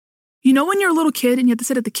You know when you're a little kid and you have to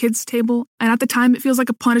sit at the kids' table, and at the time it feels like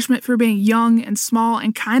a punishment for being young and small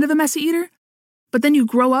and kind of a messy eater? But then you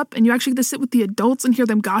grow up and you actually get to sit with the adults and hear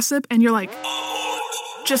them gossip, and you're like,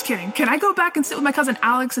 just kidding, can I go back and sit with my cousin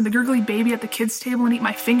Alex and the gurgly baby at the kids' table and eat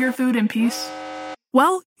my finger food in peace?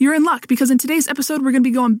 Well, you're in luck, because in today's episode we're going to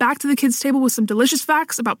be going back to the kids' table with some delicious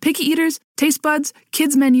facts about picky eaters, taste buds,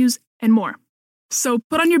 kids' menus, and more. So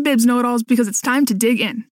put on your bibs, know-it-alls, because it's time to dig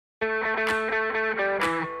in.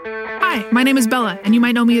 Hi, my name is Bella, and you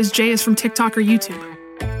might know me as Jayus from TikTok or YouTube.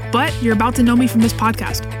 But you're about to know me from this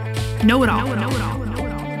podcast, Know-It-All.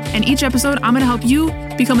 And each episode, I'm going to help you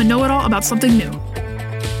become a know-it-all about something new.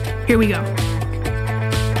 Here we go.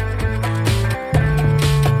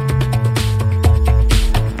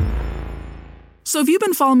 So if you've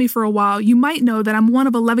been following me for a while, you might know that I'm one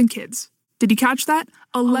of 11 kids. Did you catch that?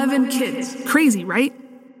 11 kids. Crazy, right?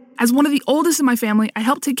 As one of the oldest in my family, I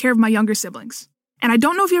help take care of my younger siblings. And I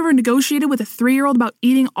don't know if you ever negotiated with a 3-year-old about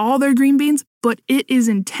eating all their green beans, but it is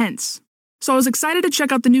intense. So I was excited to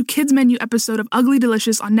check out the new Kids Menu episode of Ugly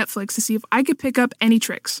Delicious on Netflix to see if I could pick up any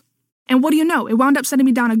tricks. And what do you know? It wound up sending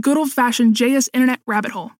me down a good old-fashioned Jayus internet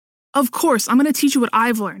rabbit hole. Of course, I'm going to teach you what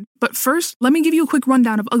I've learned. But first, let me give you a quick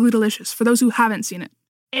rundown of Ugly Delicious for those who haven't seen it.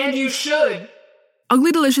 And you should!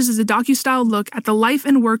 Ugly Delicious is a docu-style look at the life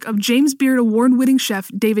and work of James Beard award-winning chef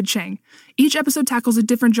David Chang. Each episode tackles a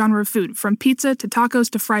different genre of food, from pizza to tacos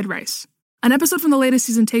to fried rice. An episode from the latest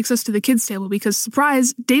season takes us to the kids' table because,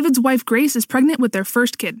 surprise, David's wife Grace is pregnant with their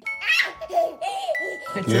first kid.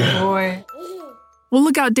 It's a boy. Well,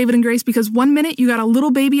 look out, David and Grace, because one minute you got a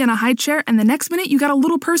little baby in a high chair, and the next minute you got a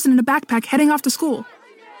little person in a backpack heading off to school.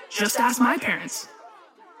 Just ask my parents.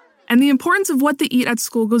 And the importance of what they eat at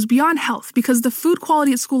school goes beyond health, because the food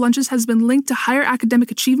quality at school lunches has been linked to higher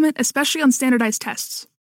academic achievement, especially on standardized tests.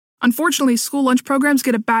 Unfortunately, school lunch programs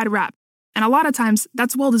get a bad rap, and a lot of times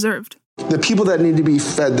that's well-deserved. The people that need to be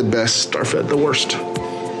fed the best are fed the worst.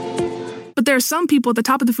 But there are some people at the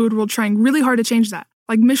top of the food world trying really hard to change that,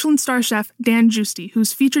 like Michelin star chef Dan Giusti,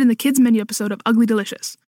 who's featured in the Kids Menu episode of Ugly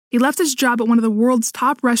Delicious. He left his job at one of the world's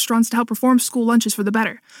top restaurants to help reform school lunches for the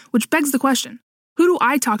better, which begs the question, who do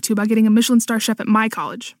I talk to about getting a Michelin star chef at my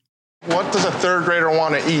college? What does a third grader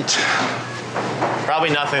want to eat? Probably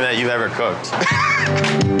nothing that you've ever cooked.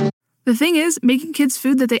 The thing is, making kids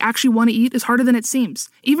food that they actually want to eat is harder than it seems,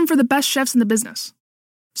 even for the best chefs in the business.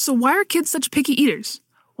 So why are kids such picky eaters?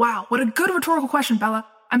 Wow, what a good rhetorical question, Bella.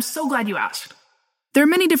 I'm so glad you asked. There are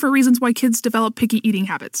many different reasons why kids develop picky eating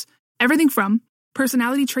habits. Everything from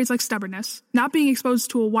personality traits like stubbornness, not being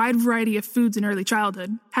exposed to a wide variety of foods in early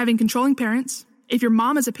childhood, having controlling parents, if your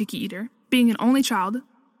mom is a picky eater, being an only child.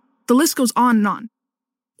 The list goes on and on.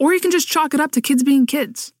 Or you can just chalk it up to kids being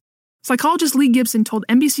kids. Psychologist Lee Gibson told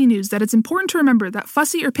NBC News that it's important to remember that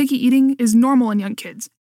fussy or picky eating is normal in young kids,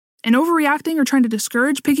 and overreacting or trying to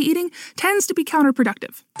discourage picky eating tends to be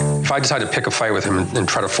counterproductive. If I decide to pick a fight with him and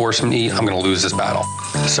try to force him to eat, I'm going to lose this battle.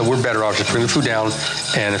 So we're better off just putting the food down,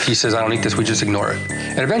 and if he says, I don't eat this, we just ignore it.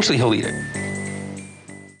 And eventually he'll eat it.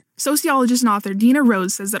 Sociologist and author Dina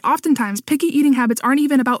Rose says that oftentimes picky eating habits aren't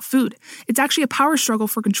even about food. It's actually a power struggle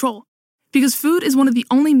for control, because food is one of the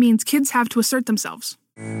only means kids have to assert themselves.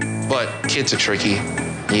 But kids are tricky.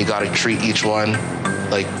 You got to treat each one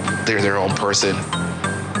like they're their own person.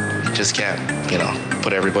 You just can't,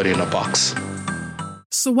 put everybody in a box.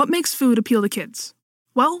 So what makes food appeal to kids?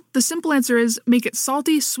 Well, the simple answer is make it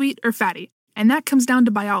salty, sweet, or fatty, and that comes down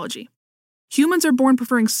to biology. Humans are born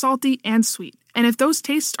preferring salty and sweet, and if those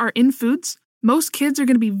tastes are in foods, most kids are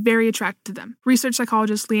going to be very attracted to them, research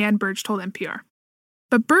psychologist Leanne Birch told NPR.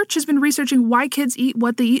 But Birch has been researching why kids eat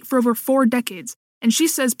what they eat for over 4 decades, and she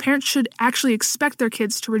says parents should actually expect their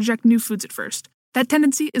kids to reject new foods at first. That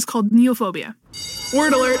tendency is called neophobia.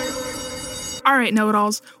 Word alert! All right,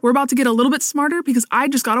 know-it-alls, we're about to get a little bit smarter because I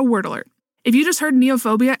just got a word alert. If you just heard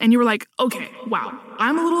neophobia and you were like, okay, wow,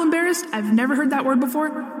 I'm a little embarrassed, I've never heard that word before,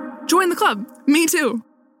 join the club. Me too.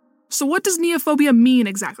 So what does neophobia mean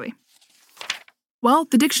exactly? Well,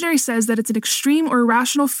 the dictionary says that it's an extreme or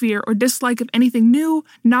irrational fear or dislike of anything new,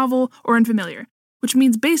 novel, or unfamiliar, which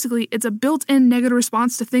means basically it's a built-in negative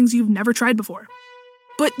response to things you've never tried before.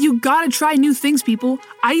 But you gotta try new things, people.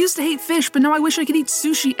 I used to hate fish, but now I wish I could eat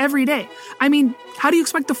sushi every day. I mean, how do you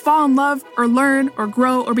expect to fall in love, or learn, or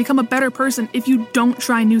grow, or become a better person if you don't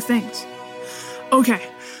try new things? Okay,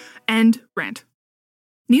 end rant.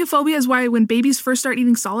 Neophobia is why when babies first start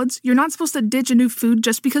eating solids, you're not supposed to ditch a new food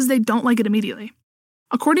just because they don't like it immediately.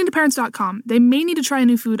 According to Parents.com, they may need to try a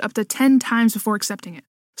new food up to 10 times before accepting it.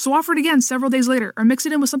 So offer it again several days later, or mix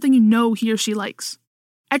it in with something you know he or she likes.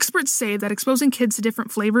 Experts say that exposing kids to different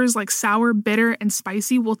flavors like sour, bitter, and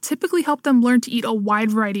spicy will typically help them learn to eat a wide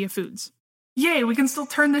variety of foods. Yay, we can still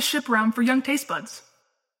turn this ship around for young taste buds.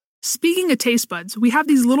 Speaking of taste buds, we have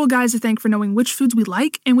these little guys to thank for knowing which foods we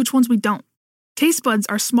like and which ones we don't. Taste buds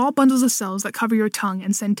are small bundles of cells that cover your tongue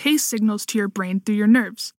and send taste signals to your brain through your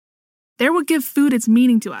nerves. They're what give food its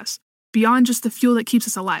meaning to us, beyond just the fuel that keeps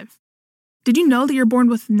us alive. Did you know that you're born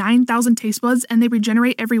with 9,000 taste buds and they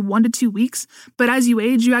regenerate every 1 to 2 weeks, but as you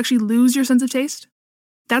age, you actually lose your sense of taste?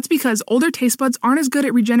 That's because older taste buds aren't as good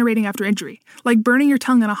at regenerating after injury, like burning your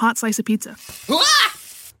tongue on a hot slice of pizza.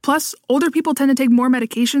 Plus, older people tend to take more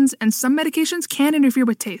medications, and some medications can interfere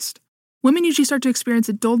with taste. Women usually start to experience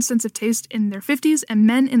a dulled sense of taste in their 50s and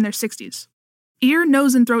men in their 60s. Ear,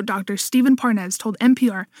 nose, and throat doctor Stephen Parnes told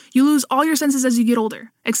NPR, "You lose all your senses as you get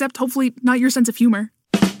older, except hopefully not your sense of humor."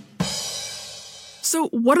 So,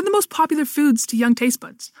 what are the most popular foods to young taste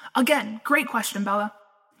buds? Again, great question, Bella.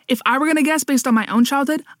 If I were going to guess based on my own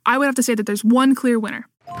childhood, I would have to say that there's one clear winner.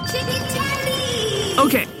 Chicken tendies!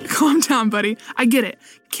 Okay, calm down, buddy. I get it.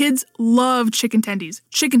 Kids love chicken tendies,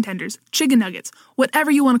 chicken tenders, chicken nuggets, whatever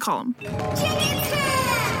you want to call them. Chicken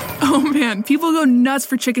tenders! Oh man, people go nuts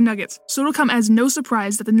for chicken nuggets, so it'll come as no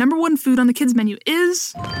surprise that the number one food on the kids' menu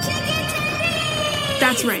is... Chicken tendies!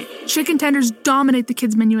 That's right. Chicken tenders dominate the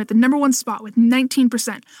kids' menu at the number one spot with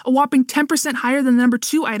 19%, a whopping 10% higher than the number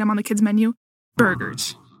 2 item on the kids' menu,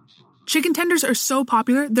 burgers. Chicken tenders are so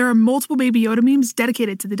popular, there are multiple Baby Yoda memes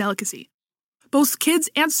dedicated to the delicacy. Both kids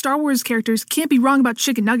and Star Wars characters can't be wrong about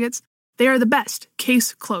chicken nuggets. They are the best.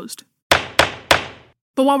 Case closed.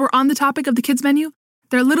 But while we're on the topic of the kids' menu,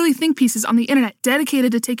 there are literally think pieces on the internet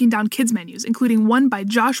dedicated to taking down kids' menus, including one by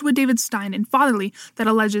Joshua David Stein in Fatherly that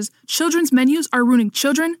alleges children's menus are ruining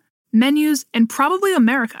children, menus, and probably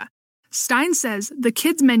America. Stein says the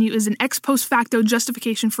kids' menu is an ex post facto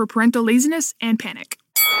justification for parental laziness and panic.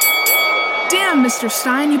 Damn, Mr.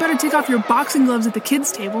 Stein, you better take off your boxing gloves at the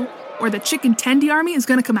kids' table, or the chicken tendy army is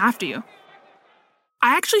gonna come after you.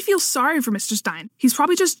 I actually feel sorry for Mr. Stein. He's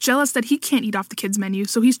probably just jealous that he can't eat off the kids' menu,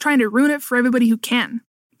 so he's trying to ruin it for everybody who can.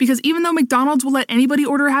 Because even though McDonald's will let anybody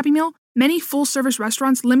order a Happy Meal, many full-service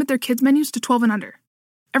restaurants limit their kids' menus to 12 and under.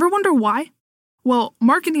 Ever wonder why? Well,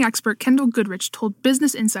 marketing expert Kendall Goodrich told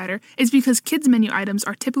Business Insider it's because kids' menu items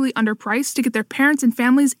are typically underpriced to get their parents and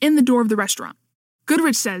families in the door of the restaurant.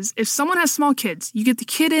 Goodrich says if someone has small kids, you get the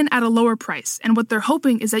kid in at a lower price, and what they're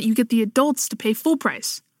hoping is that you get the adults to pay full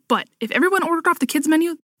price. But if everyone ordered off the kids'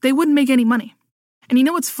 menu, they wouldn't make any money. And you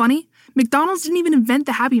know what's funny? McDonald's didn't even invent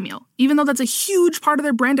the Happy Meal, even though that's a huge part of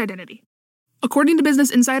their brand identity. According to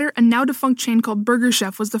Business Insider, a now-defunct chain called Burger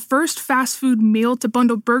Chef was the first fast food meal to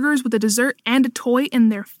bundle burgers with a dessert and a toy in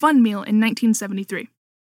their Fun Meal in 1973.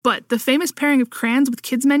 But the famous pairing of crayons with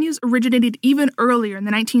kids' menus originated even earlier in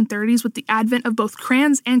the 1930s with the advent of both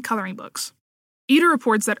crayons and coloring books. Eater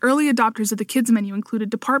reports that early adopters of the kids' menu included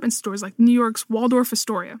department stores like New York's Waldorf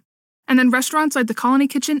Astoria, and then restaurants like the Colony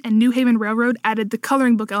Kitchen and New Haven Railroad added the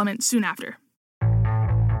coloring book element soon after.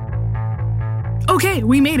 Okay,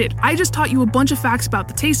 we made it. I just taught you a bunch of facts about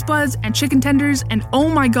the taste buds and chicken tenders, and oh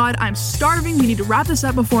my god, I'm starving. We need to wrap this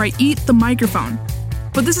up before I eat the microphone.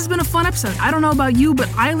 But this has been a fun episode. I don't know about you, but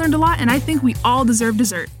I learned a lot, and I think we all deserve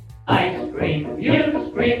dessert. I scream, you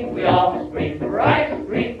scream, we all scream, right,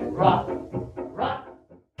 scream, rock, rock.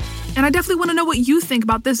 And I definitely want to know what you think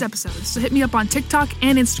about this episode, so hit me up on TikTok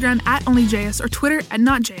and Instagram at OnlyJayus or Twitter at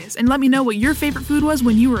NotJayus, and let me know what your favorite food was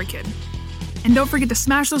when you were a kid. And don't forget to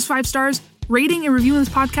smash those 5 stars. Rating and reviewing this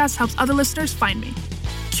podcast helps other listeners find me.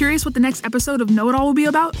 Curious what the next episode of Know It All will be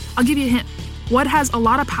about? I'll give you a hint. What has a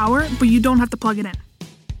lot of power, but you don't have to plug it in?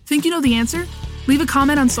 Think you know the answer? Leave a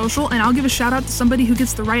comment on social, and I'll give a shout out to somebody who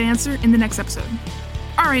gets the right answer in the next episode.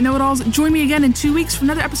 All right, Know-It-Alls, join me again in 2 weeks for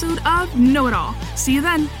another episode of Know It All. See you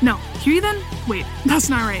then. No, hear you then? Wait, that's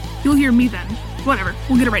not right. You'll hear me then. Whatever,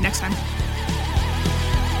 we'll get it right next time.